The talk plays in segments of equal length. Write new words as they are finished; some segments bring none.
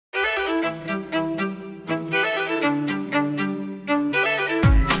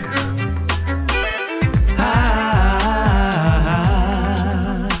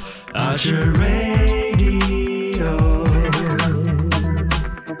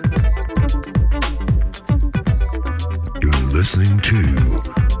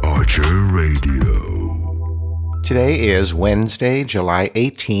Today is Wednesday, July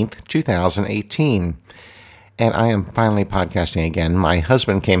 18th, 2018, and I am finally podcasting again. My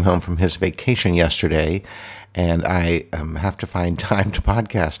husband came home from his vacation yesterday, and I have to find time to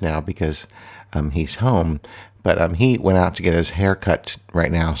podcast now because he's home. But he went out to get his hair cut right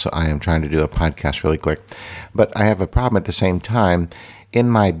now, so I am trying to do a podcast really quick. But I have a problem at the same time. In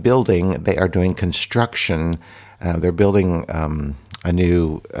my building, they are doing construction. They're building a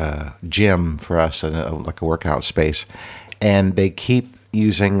new gym for us, like a workout space. And they keep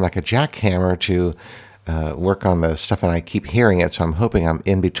using like a jackhammer to work on the stuff, and I keep hearing it, so I'm hoping I'm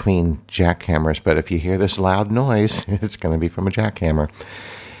in between jackhammers. But if you hear this loud noise, it's going to be from a jackhammer.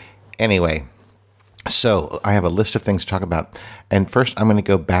 Anyway, so I have a list of things to talk about. And first, I'm going to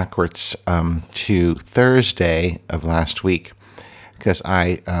go backwards to Thursday of last week, because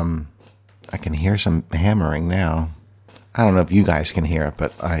I can hear some hammering now. I don't know if you guys can hear it,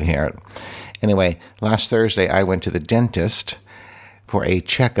 but I hear it. Anyway, last Thursday, I went to the dentist for a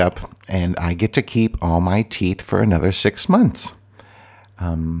checkup, and I get to keep all my teeth for another 6 months.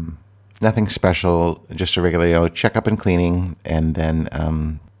 Nothing special, just a regular checkup and cleaning, and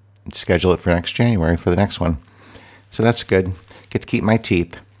then schedule it for next January for the next one. So that's good. Get to keep my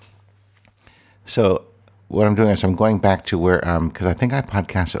teeth. So what I'm doing is I'm going back to where, because I think I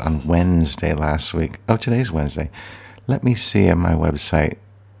podcasted on Wednesday last week. Oh, today's Wednesday. Let me see on my website.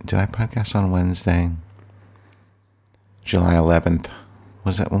 Did I podcast on Wednesday? July 11th.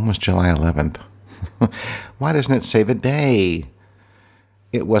 When was July 11th? Why doesn't it say the day?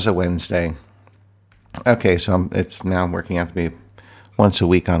 It was a Wednesday. Okay, so it's now working out to be once a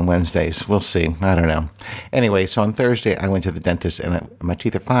week on Wednesdays. We'll see. I don't know. Anyway, so on Thursday, I went to the dentist, and my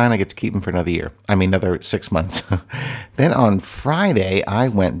teeth are fine. I get to keep them for another 6 months. Then on Friday, I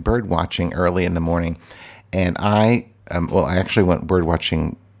went bird watching early in the morning, and I actually went bird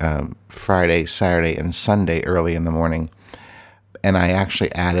watching Friday, Saturday, and Sunday early in the morning, and I actually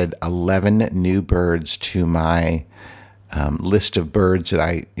added 11 new birds to my list of birds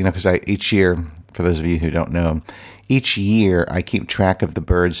that because each year, for those of you who don't know, each year I keep track of the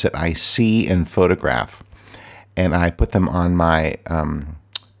birds that I see and photograph, and I put them on my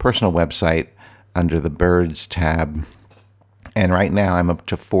personal website under the birds tab, and right now I'm up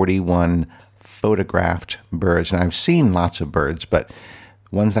to 41 photographed birds, and I've seen lots of birds, but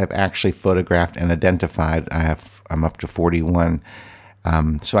ones that I've actually photographed and identified, I'm up to 41.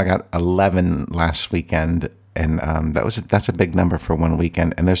 So I got 11 last weekend, and that's a big number for one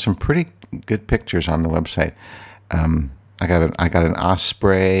weekend. And there's some pretty good pictures on the website. I got an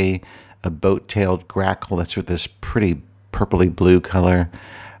osprey, a boat-tailed grackle that's with this pretty purpley blue color,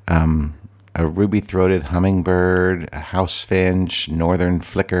 a ruby-throated hummingbird, a house finch, northern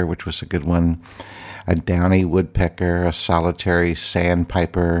flicker, which was a good one, a downy woodpecker, a solitary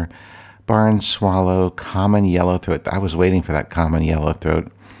sandpiper, barn swallow, common yellowthroat. I was waiting for that common yellowthroat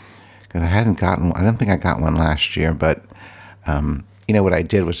because I don't think I got one last year, but what I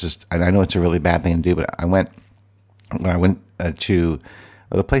did was just, and I know it's a really bad thing to do, but when I went to,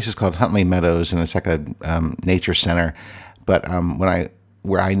 the place is called Huntley Meadows, and it's like a nature center, but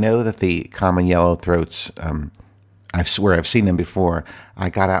where I know that the common yellowthroats, I've seen them before,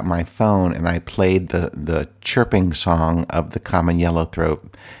 I got out my phone and I played the chirping song of the common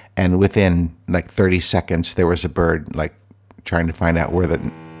yellowthroat, and within like 30 seconds there was a bird like trying to find out where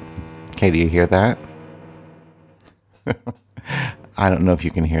okay, do you hear that? I don't know if you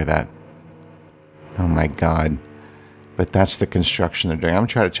can hear that. Oh my God. But that's the construction they're doing. I'm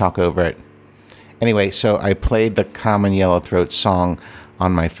trying to talk over it. Anyway, so I played the common yellowthroat song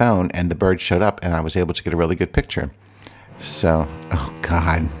on my phone, and the bird showed up, and I was able to get a really good picture. So, oh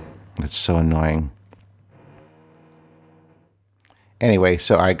God, that's so annoying. Anyway,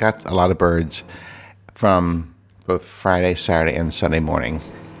 so I got a lot of birds from both Friday, Saturday, and Sunday morning.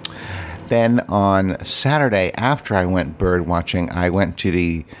 Then on Saturday, after I went bird watching, I went to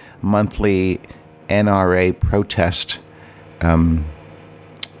the monthly NRA protest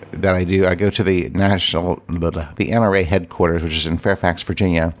that I do. I go to the NRA headquarters, which is in Fairfax,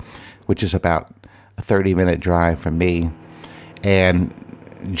 Virginia, which is about a 30-minute drive from me, and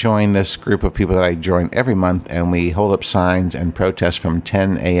join this group of people that I join every month, and we hold up signs and protest from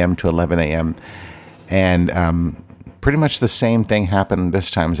 10 a.m. to 11 a.m. And pretty much the same thing happened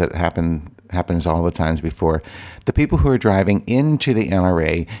this time as it happens all the times before. The people who are driving into the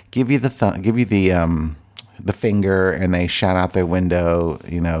NRA give you the finger, and they shout out their window,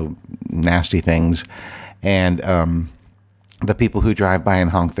 nasty things. And the people who drive by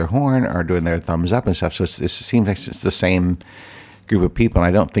and honk their horn are doing their thumbs up and stuff. So it seems like it's the same group of people. And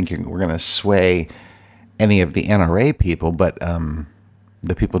I don't think we're going to sway any of the NRA people, but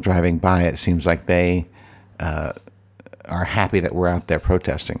the people driving by, it seems like they are happy that we're out there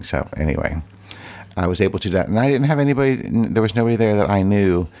protesting. So anyway, I was able to do that. And I didn't have anybody, there was nobody there that I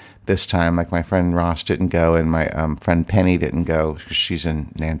knew this time. Like my friend Ross didn't go, and my friend Penny didn't go because she's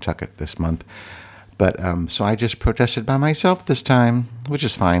in Nantucket this month. But so I just protested by myself this time, which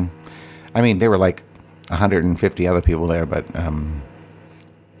is fine. I mean, there were like 150 other people there, but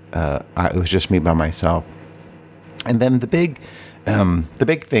it was just me by myself. And then the big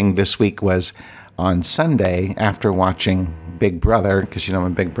thing this week was on Sunday, after watching Big Brother, because I'm a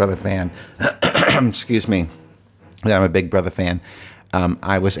Big Brother fan. Excuse me, that I'm a Big Brother fan.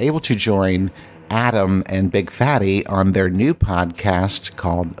 I was able to join Adam and Big Fatty on their new podcast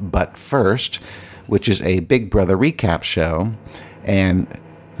called But First, which is a Big Brother recap show. And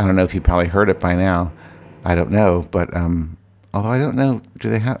I don't know if you probably heard it by now. I don't know, but although I don't know,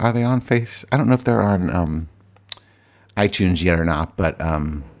 are they on Face? I don't know if they're on iTunes yet or not. But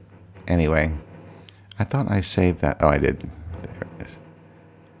anyway, I thought I saved that. Oh, I did. There it is.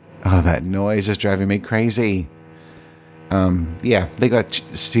 Oh, that noise is driving me crazy. Yeah, they got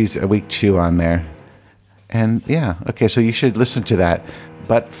week 2 on there. And yeah, okay, so you should listen to that.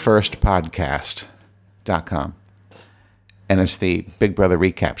 ButFirstPodcast.com. And it's the Big Brother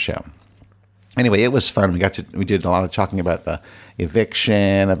recap show. Anyway, it was fun. We did a lot of talking about the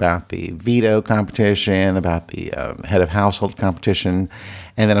eviction, about the veto competition, about the head of household competition.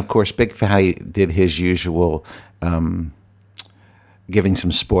 And then, of course, Big Fatty did his usual giving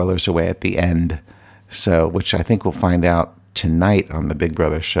some spoilers away at the end. So, which I think we'll find out tonight on the Big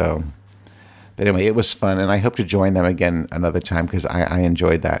Brother show. But anyway, it was fun, and I hope to join them again another time because I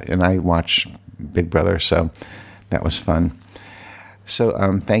enjoyed that, and I watch Big Brother, so that was fun. So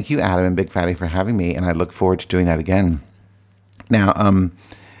thank you, Adam and Big Fatty, for having me, and I look forward to doing that again. Now, I'm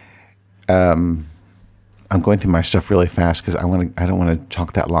going through my stuff really fast because I don't want to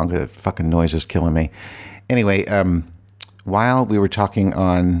talk that long because that fucking noise is killing me. Anyway, while we were talking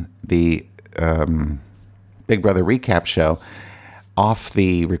on the Big Brother recap show, off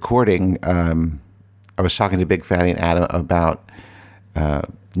the recording, I was talking to Big Fatty and Adam about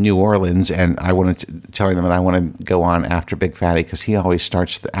New Orleans, and I wanted to tell them that I want to go on after Big Fatty because he always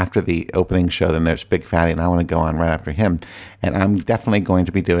starts after the opening show. Then there's Big Fatty, and I want to go on right after him. And I'm definitely going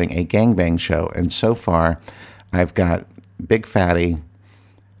to be doing a gangbang show. And so far, I've got Big Fatty,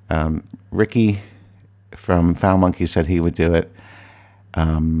 Ricky from Foul Monkey said he would do it.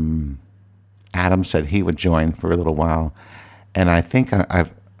 Adam said he would join for a little while, and I think did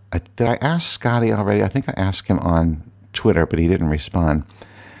I ask Scotty already? I think I asked him on Twitter, but he didn't respond.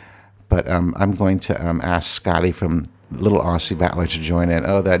 But I'm going to ask Scotty from Little Aussie Battler to join in.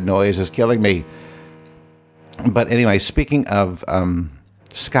 Oh, that noise is killing me. But anyway, speaking of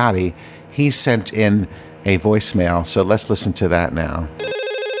Scotty, he sent in a voicemail, so let's listen to that now.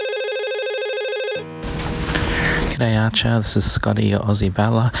 G'day Archer, this is Scotty, your Aussie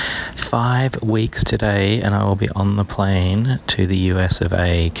battler. 5 weeks today and I will be on the plane to the US of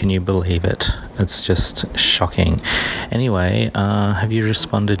A. Can you believe it? It's just shocking. Anyway, have you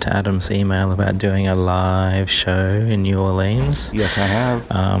responded to Adam's email about doing a live show in New Orleans? Yes, I have.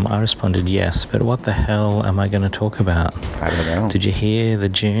 I responded yes, but what the hell am I going to talk about? I don't know. Did you hear the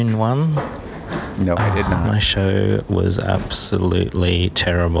June one? No, I did not. My show was absolutely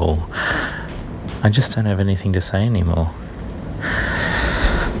terrible. I just don't have anything to say anymore.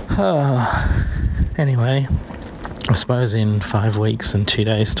 Anyway, I suppose in 5 weeks and 2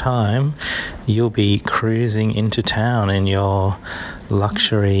 days' time, you'll be cruising into town in your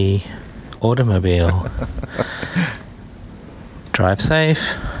luxury automobile. Drive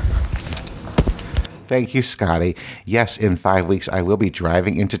safe. Thank you, Scotty. Yes, in 5 weeks, I will be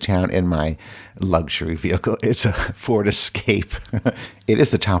driving into town in my luxury vehicle. It's a Ford Escape. It is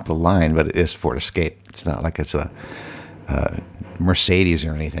the top of the line, but it is Ford Escape. It's not like it's a Mercedes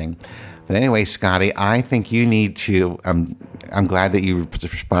or anything. But anyway, Scotty, I think you need to, I'm glad that you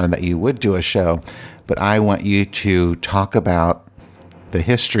responded that you would do a show, but I want you to talk about the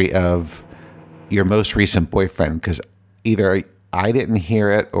history of your most recent boyfriend, because either I didn't hear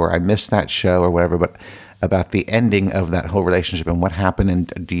it or I missed that show or whatever, but about the ending of that whole relationship and what happened,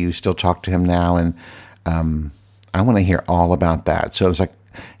 and do you still talk to him now? And I want to hear all about that. So it's like,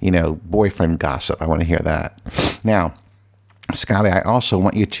 boyfriend gossip. I want to hear that. Now, Scotty, I also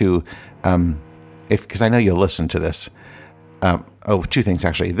want you to, because I know you'll listen to this. 2 things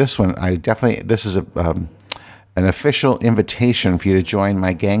actually. This one, this is an official invitation for you to join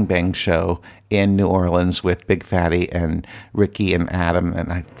my gangbang show in New Orleans with Big Fatty and Ricky and Adam.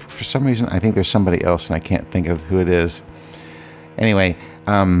 And for some reason, I think there's somebody else, and I can't think of who it is. Anyway,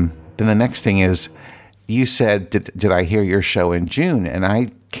 then the next thing is, you said, did I hear your show in June? And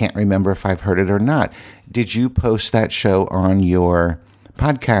can't remember if I've heard it or not. Did you post that show on your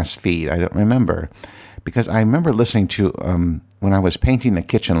podcast feed? I don't remember. Because I remember listening to, when I was painting the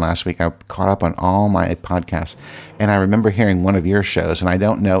kitchen last week, I caught up on all my podcasts, and I remember hearing one of your shows, and I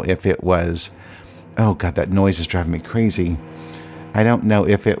don't know if it was, oh God, that noise is driving me crazy. I don't know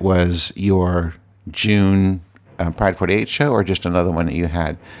if it was your June Pride 48 show or just another one that you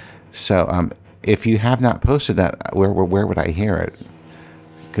had. So if you have not posted that, where would I hear it?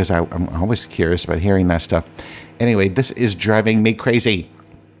 Because I'm always curious about hearing that stuff. Anyway, this is driving me crazy.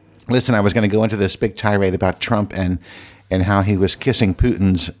 Listen, I was going to go into this big tirade about Trump and how he was kissing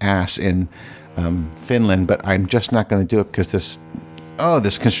Putin's ass in Finland, but I'm just not going to do it because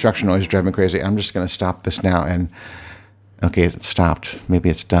this construction noise is driving me crazy. I'm just going to stop this now. And okay, it stopped. Maybe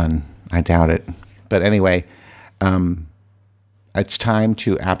it's done. I doubt it. But anyway, it's time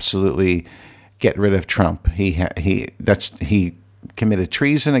to absolutely get rid of Trump. He committed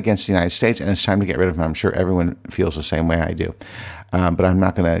treason against the United States, and it's time to get rid of him. I'm sure everyone feels the same way I do. But I'm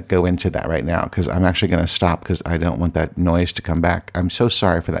not going to go into that right now because I'm actually going to stop because I don't want that noise to come back. I'm so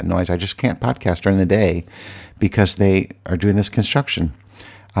sorry for that noise. I just can't podcast during the day because they are doing this construction.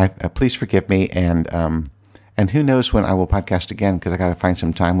 Please forgive me, and who knows when I will podcast again because I got to find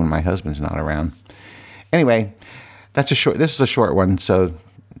some time when my husband's not around. Anyway, this is a short one, so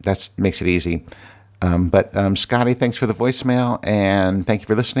that makes it easy. But Scotty, thanks for the voicemail, and thank you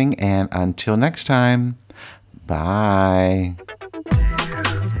for listening. And until next time, bye.